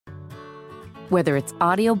Whether it's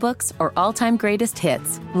audiobooks or all-time greatest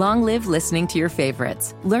hits, long live listening to your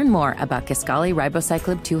favorites. Learn more about Kisqali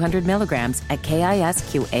Ribociclib 200 milligrams at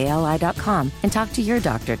KISQALI.com and talk to your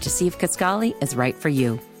doctor to see if Kisqali is right for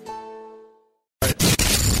you. I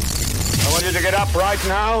want you to get up right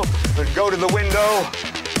now and go to the window,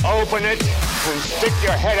 open it, and stick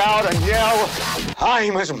your head out and yell,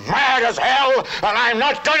 "I'm as mad as hell, and I'm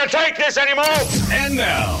not going to take this anymore!" And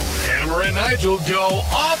now, Hammer and Nigel go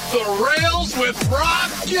off the rails with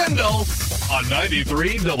Rob Kendall on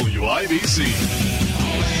 93 WIBC.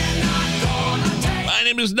 My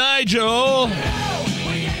name is Nigel.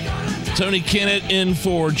 Tony Kennett in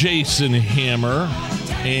for Jason Hammer.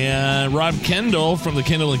 And Rob Kendall from the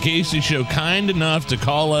Kendall and Casey Show, kind enough to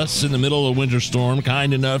call us in the middle of a winter storm,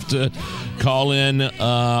 kind enough to call in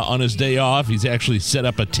on his day off. He's actually set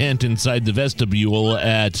up a tent inside the vestibule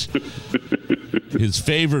at his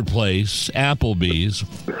favorite place, Applebee's,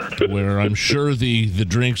 where I'm sure the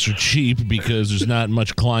drinks are cheap because there's not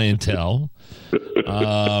much clientele.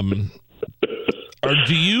 Or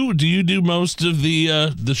do you do most of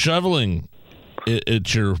the shoveling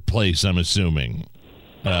at your place, I'm assuming?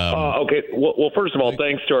 Okay. Well, first of all,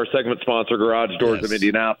 thanks to our segment sponsor, Garage Doors of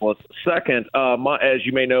Indianapolis. Second, as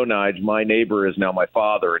you may know, Nige, my neighbor is now my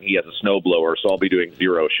father, and he has a snowblower, so I'll be doing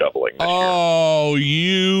zero shoveling this year.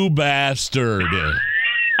 You bastard.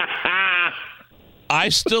 I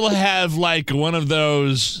still have, like, one of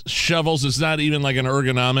those shovels. It's not even like an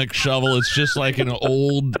ergonomic shovel. It's just like an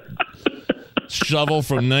old shovel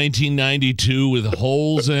from 1992 with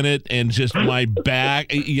holes in it, and just my back,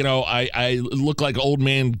 I look like old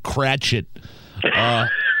man Cratchit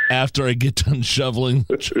after I get done shoveling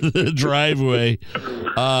the driveway.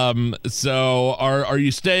 So are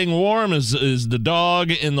you staying warm? Is the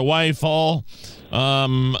dog and the wife all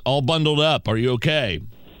bundled up? Are you okay?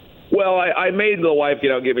 Well, I made the wife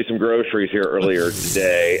get out and get me some groceries here earlier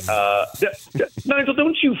today. Nigel,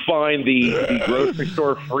 don't you find the grocery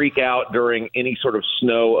store freak out during any sort of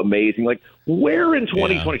snow amazing? Like, where in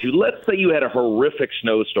 2022, let's say you had a horrific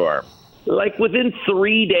snowstorm, like within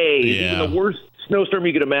 3 days, even the worst snowstorm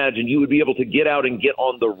you could imagine, you would be able to get out and get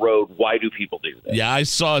on the road. Why do people do that? Yeah, I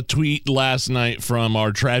saw a tweet last night from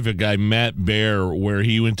our traffic guy, Matt Bear, where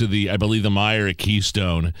he went to the Meijer at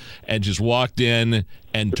Keystone and just walked in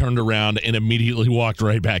and turned around and immediately walked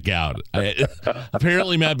right back out.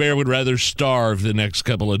 Apparently, Matt Bear would rather starve the next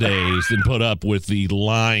couple of days than put up with the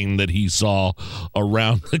line that he saw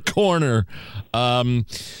around the corner.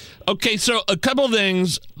 Okay, so a couple of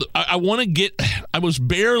things I want to get. I was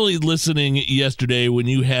barely listening yesterday when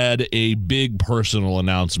you had a big personal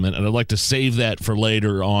announcement, and I'd like to save that for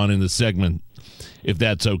later on in the segment, if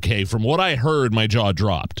that's okay. From what I heard, my jaw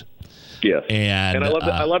dropped. Yes, and I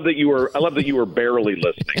love that you were barely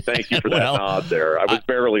listening. Thank you for that nod there. I was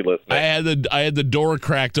barely listening. I had the door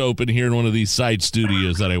cracked open here in one of these side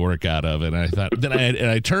studios that I work out of, and I thought. Then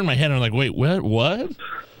I turned my head and I'm like, wait, what?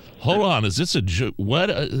 Hold on, is this a joke?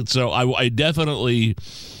 What? So I definitely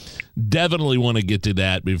want to get to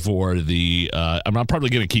that before the. I'm probably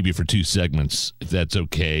going to keep you for two segments if that's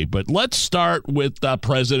okay. But let's start with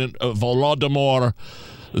President Volodymyr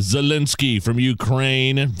Zelensky from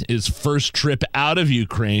Ukraine. His first trip out of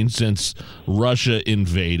Ukraine since Russia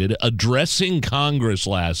invaded, addressing Congress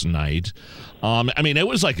last night. It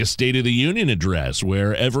was like a State of the Union address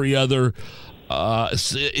where every other.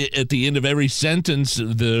 At the end of every sentence,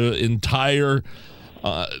 the entire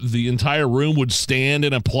room would stand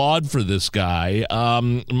and applaud for this guy.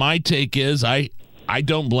 My take is I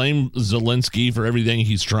don't blame Zelensky for everything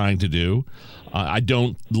he's trying to do. I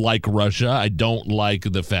don't like Russia. I don't like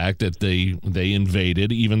the fact that they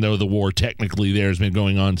invaded, even though the war technically there has been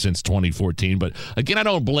going on since 2014. But again, I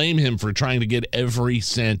don't blame him for trying to get every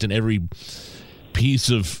cent and every piece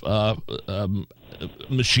of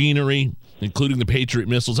machinery, including the Patriot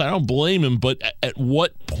missiles. I don't blame him, but at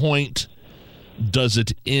what point does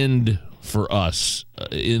it end for us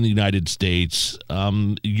in the United States?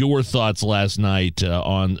 Your thoughts last night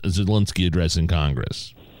on Zelensky addressing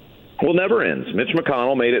Congress? Well, never ends. Mitch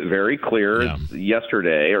McConnell made it very clear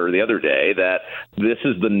yesterday or the other day that this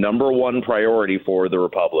is the number one priority for the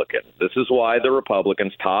Republicans. This is why the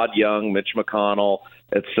Republicans, Todd Young, Mitch McConnell,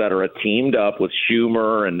 et cetera, teamed up with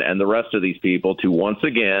Schumer and the rest of these people to once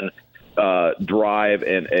again drive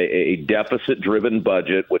a deficit-driven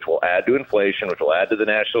budget, which will add to inflation, which will add to the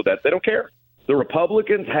national debt. They don't care. The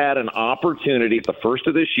Republicans had an opportunity at the first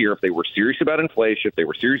of this year, if they were serious about inflation, if they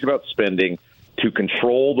were serious about spending, to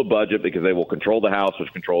control the budget because they will control the House,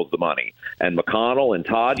 which controls the money. And McConnell and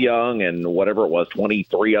Todd Young and whatever it was,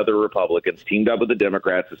 23 other Republicans teamed up with the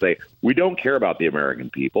Democrats to say, we don't care about the American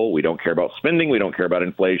people. We don't care about spending. We don't care about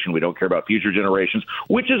inflation. We don't care about future generations,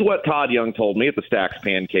 which is what Todd Young told me at the Stacks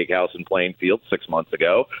Pancake House in Plainfield 6 months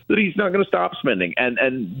ago, that he's not going to stop spending. And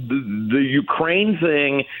the Ukraine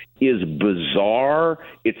thing is bizarre.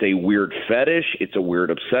 It's a weird fetish. It's a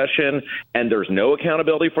weird obsession. And there's no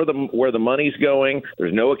accountability for where the money's going.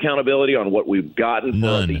 There's no accountability on what we've gotten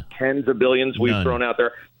for the tens of billions we've thrown out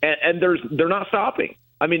there. And they're not stopping.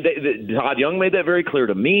 I mean, Todd Young made that very clear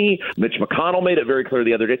to me. Mitch McConnell made it very clear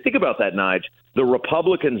the other day. Think about that, Nige. The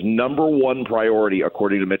Republicans' number one priority,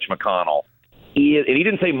 according to Mitch McConnell, and he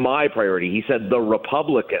didn't say my priority. He said the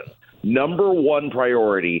Republicans' number one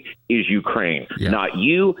priority is Ukraine. Yeah. Not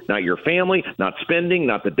you, not your family, not spending,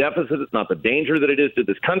 not the deficit, not the danger that it is to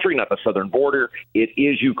this country, not the southern border. It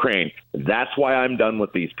is Ukraine. That's why I'm done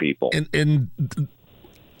with these people. And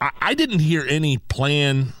I didn't hear any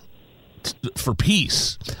plan for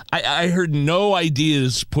peace. I heard no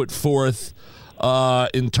ideas put forth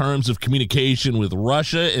in terms of communication with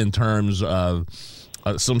Russia, in terms of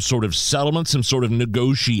some sort of settlement, some sort of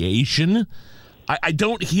negotiation. I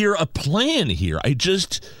don't hear a plan here. I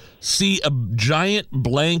just see a giant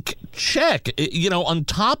blank check, on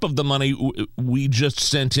top of the money we just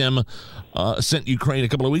sent Ukraine a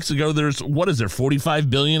couple of weeks ago. There's, $45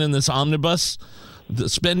 billion in this omnibus, the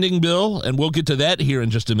spending bill, and we'll get to that here in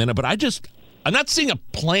just a minute. But I'm not seeing a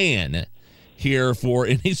plan here for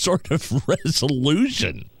any sort of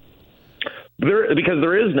resolution. Because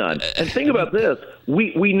there is none. And think about this.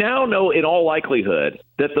 We now know in all likelihood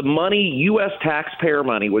that the money, U.S. taxpayer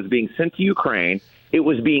money, was being sent to Ukraine. It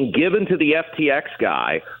was being given to the FTX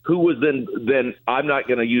guy, who was then I'm not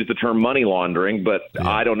going to use the term money laundering, but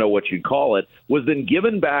I don't know what you'd call it, was then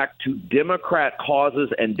given back to Democrat causes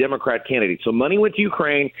and Democrat candidates. So money went to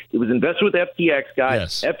Ukraine. It was invested with FTX guy.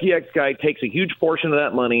 Yes. FTX guy takes a huge portion of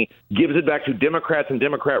that money, gives it back to Democrats and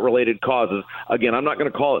Democrat-related causes. Again, I'm not going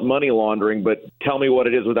to call it money laundering, but tell me what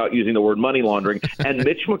it is without using the word money laundering. And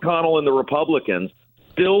Mitch McConnell and the Republicans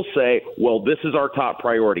still say, well, this is our top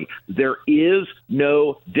priority. There is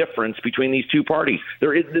no difference between these two parties.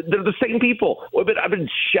 They're the same people. I've been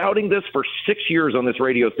shouting this for 6 years on this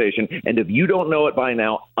radio station, and if you don't know it by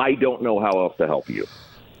now, I don't know how else to help you.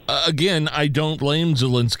 Again, I don't blame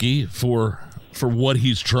Zelensky for what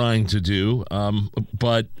he's trying to do,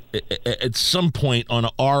 but at some point on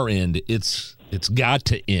our end, it's got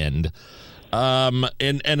to end.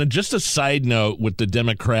 And just a side note with the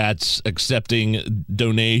Democrats accepting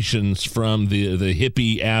donations from the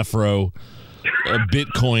hippie Afro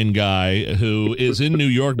Bitcoin guy who is in New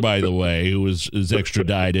York, by the way, who is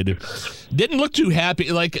extradited, didn't look too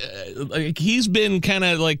happy. Like he's been kind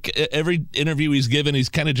of like every interview he's given, he's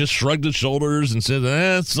kind of just shrugged his shoulders and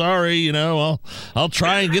said, sorry, I'll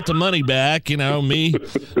try and get the money back.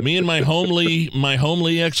 Me and my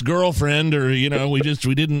homely ex-girlfriend, or we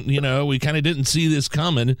didn't, we kind of didn't see this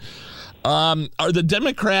coming. Are the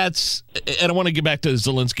Democrats, and I want to get back to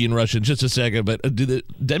Zelensky and Russia in just a second, but do the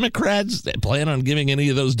Democrats plan on giving any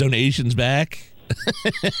of those donations back?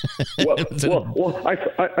 Well, I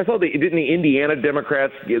saw didn't the Indiana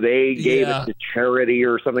Democrats, they gave it to charity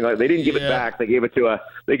or something like that. They didn't give it back. They gave it to a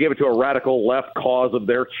radical left cause of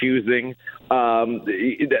their choosing.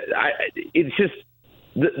 It's just,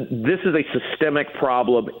 this is a systemic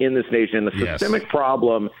problem in this nation. The systemic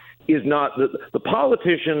problem is not the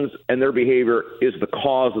politicians and their behavior is the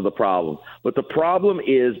cause of the problem. But the problem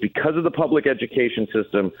is, because of the public education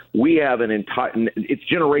system, we have it's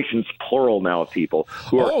generations plural now of people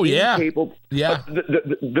who are incapable. Yeah.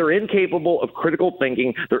 They're incapable of critical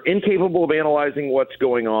thinking. They're incapable of analyzing what's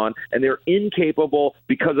going on, and they're incapable,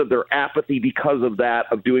 because of their apathy, because of that,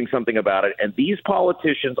 of doing something about it. And these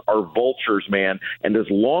politicians are vultures, man. And as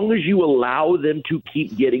long as you allow them to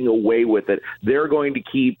keep getting away with it, they're going to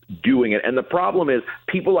keep doing it. And the problem is,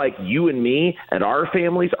 people like you and me and our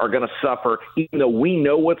families are going to suffer, even though we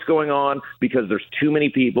know what's going on, because there's too many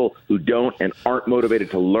people who don't and aren't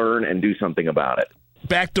motivated to learn and do something about it.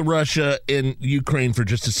 Back to Russia and Ukraine for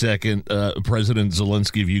just a second. President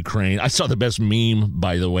Zelensky of Ukraine. I saw the best meme,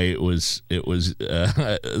 by the way. It was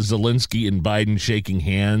Zelensky and Biden shaking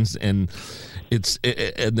hands, and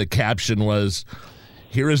and the caption was,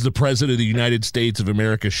 "Here is the President of the United States of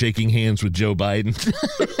America shaking hands with Joe Biden."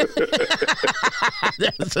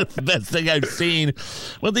 That's the best thing I've seen.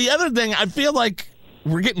 Well, the other thing, I feel like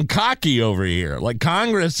we're getting cocky over here. Like,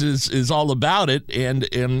 Congress is all about it, and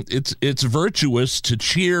it's virtuous to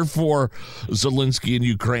cheer for Zelensky in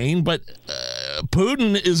Ukraine, but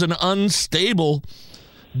Putin is an unstable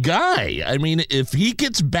guy. I mean, if he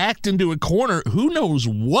gets backed into a corner, who knows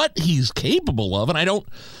what he's capable of? And I don't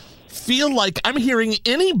feel like I'm hearing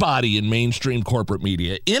anybody in mainstream corporate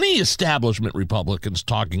media, any establishment Republicans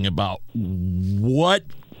talking about what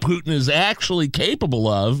Putin is actually capable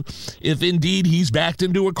of if indeed he's backed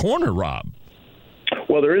into a corner, Rob.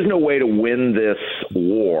 Well, there is no way to win this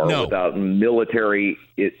war without military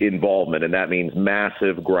involvement, and that means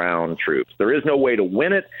massive ground troops. There is no way to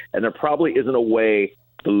win it, and there probably isn't a way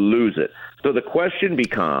to lose it. So the question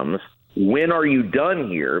becomes, when are you done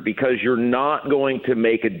here? Because you're not going to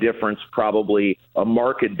make a difference, probably a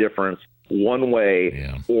market difference, one way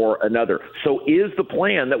or another. So is the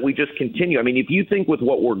plan that we just continue? I mean, if you think with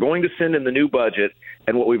what we're going to send in the new budget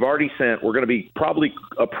and what we've already sent, we're going to be probably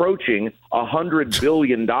approaching $100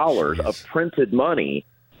 billion of printed money.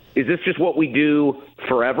 Is this just what we do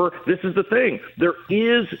forever? This is the thing.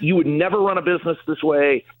 You would never run a business this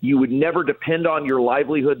way. You would never depend on your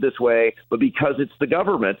livelihood this way. But because it's the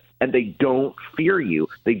government and they don't fear you,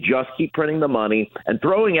 they just keep printing the money and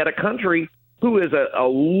throwing at a country who has a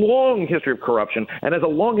long history of corruption and has a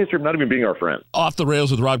long history of not even being our friend. Off the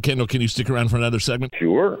Rails with Rob Kendall. Can you stick around for another segment?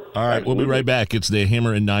 Sure. All right, We'll be right back. It's the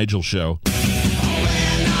Hammer and Nigel Show.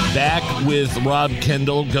 Back with Rob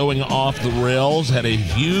Kendall going off the rails. Had a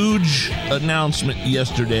huge announcement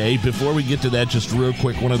yesterday. Before we get to that, just real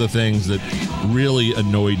quick, one of the things that really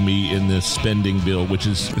annoyed me in this spending bill, which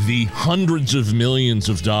is the hundreds of millions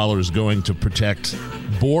of dollars going to protect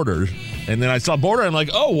borders. And then I saw border, I'm like,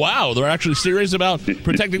 oh, wow, they're actually serious about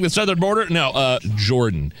protecting the southern border? No,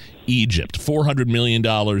 Jordan, Egypt, $400 million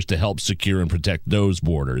to help secure and protect those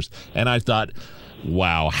borders. And I thought,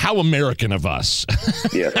 wow, how American of us.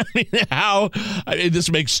 Yeah. I mean,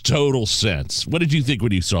 this makes total sense. What did you think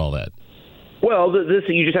when you saw that? Well,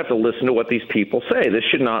 you just have to listen to what these people say. This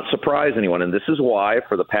should not surprise anyone. And this is why,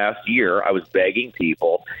 for the past year, I was begging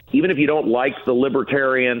people, even if you don't like the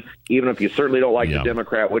Libertarian, even if you certainly don't like the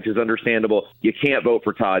Democrat, which is understandable, you can't vote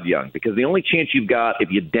for Todd Young. Because the only chance you've got,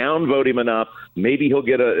 if you downvote him enough, maybe he'll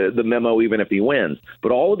get the memo even if he wins.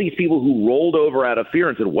 But all of these people who rolled over out of fear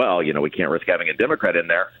and said, well, we can't risk having a Democrat in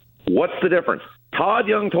there. What's the difference? Todd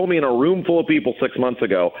Young told me in a room full of people 6 months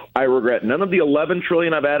ago, I regret none of the $11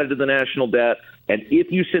 trillion I've added to the national debt, and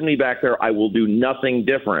if you send me back there, I will do nothing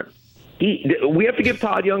different. We have to give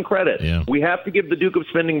Todd Young credit. Yeah. We have to give the Duke of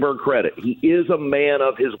Spendingburg credit. He is a man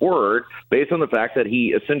of his word based on the fact that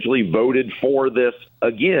he essentially voted for this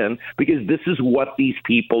again, because this is what these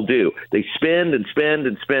people do. They spend and spend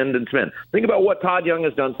and spend and spend. Think about what Todd Young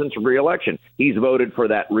has done since re-election. He's voted for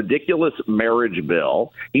that ridiculous marriage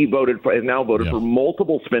bill. He has now voted for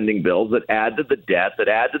multiple spending bills that add to the debt, that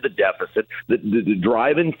add to the deficit, that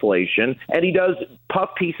drive inflation, and he does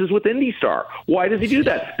puff pieces with IndyStar. Why does he do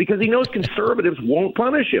that? Because he knows conservatives won't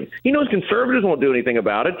punish him. He knows conservatives won't do anything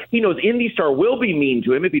about it. He knows IndyStar will be mean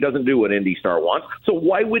to him if he doesn't do what IndyStar wants. So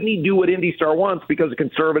why wouldn't he do what IndyStar wants? Because the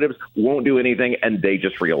conservatives won't do anything, and they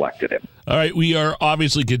just reelected him. All right, we are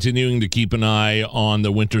obviously continuing to keep an eye on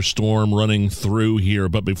the winter storm running through here.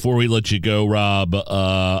 But before we let you go, Rob,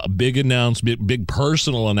 a big announcement, big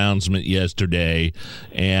personal announcement yesterday,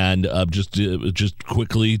 and just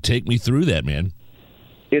quickly take me through that, man.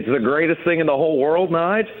 It's the greatest thing in the whole world,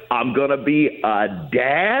 Nige. I'm going to be a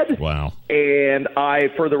dad. Wow. And I,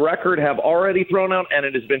 for the record, have already thrown out, and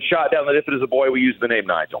it has been shot down that if it is a boy, we use the name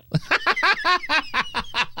Nigel.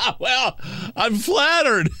 Well, I'm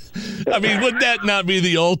flattered. I mean, would that not be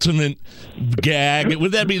the ultimate gag?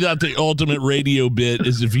 Would that be not the ultimate radio bit,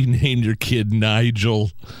 is if you named your kid Nigel?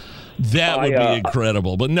 That would be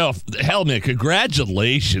incredible. But no, hell, man,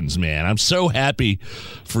 congratulations, man. I'm so happy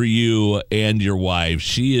for you and your wife.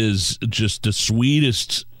 She is just the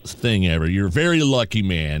sweetest thing ever. You're a very lucky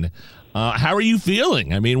man. How are you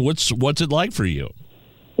feeling? I mean, what's it like for you?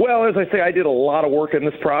 Well, as I say, I did a lot of work in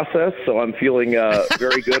this process, so I'm feeling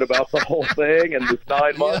very good about the whole thing. And this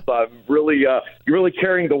 9 months, I'm really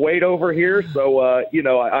carrying the weight over here. So,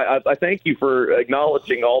 I thank you for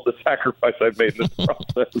acknowledging all the sacrifice I've made in this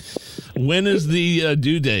process. When is the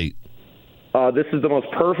due date? This is the most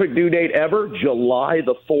perfect due date ever. July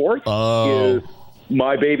the 4th is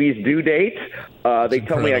my baby's due date. They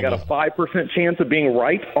tell me I got a 5% chance of being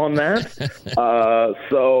right on that.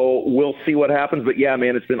 So we'll see what happens. But yeah,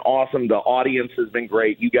 man, it's been awesome. The audience has been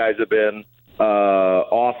great. You guys have been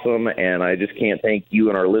awesome. And I just can't thank you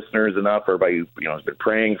and our listeners enough. Everybody who, has been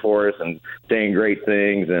praying for us and saying great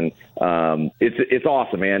things. And it's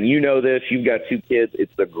awesome, man. You know this. You've got 2 kids.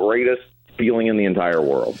 It's the greatest feeling in the entire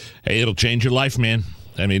world. Hey, it'll change your life, man.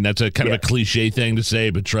 I mean, that's a kind of a cliche thing to say,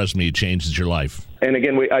 but trust me, it changes your life. And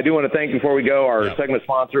again, I do want to thank, before we go, our segment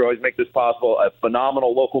sponsor, always make this possible, a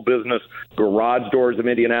phenomenal local business, Garage Doors of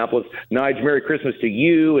Indianapolis. Nige, Merry Christmas to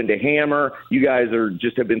you and to Hammer. You guys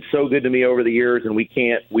have been so good to me over the years, and we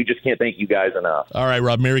just can't thank you guys enough. All right,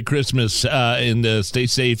 Rob, Merry Christmas, and stay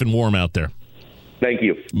safe and warm out there. Thank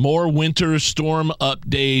you. More winter storm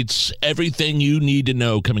updates, everything you need to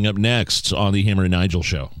know coming up next on the Hammer and Nigel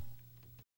Show.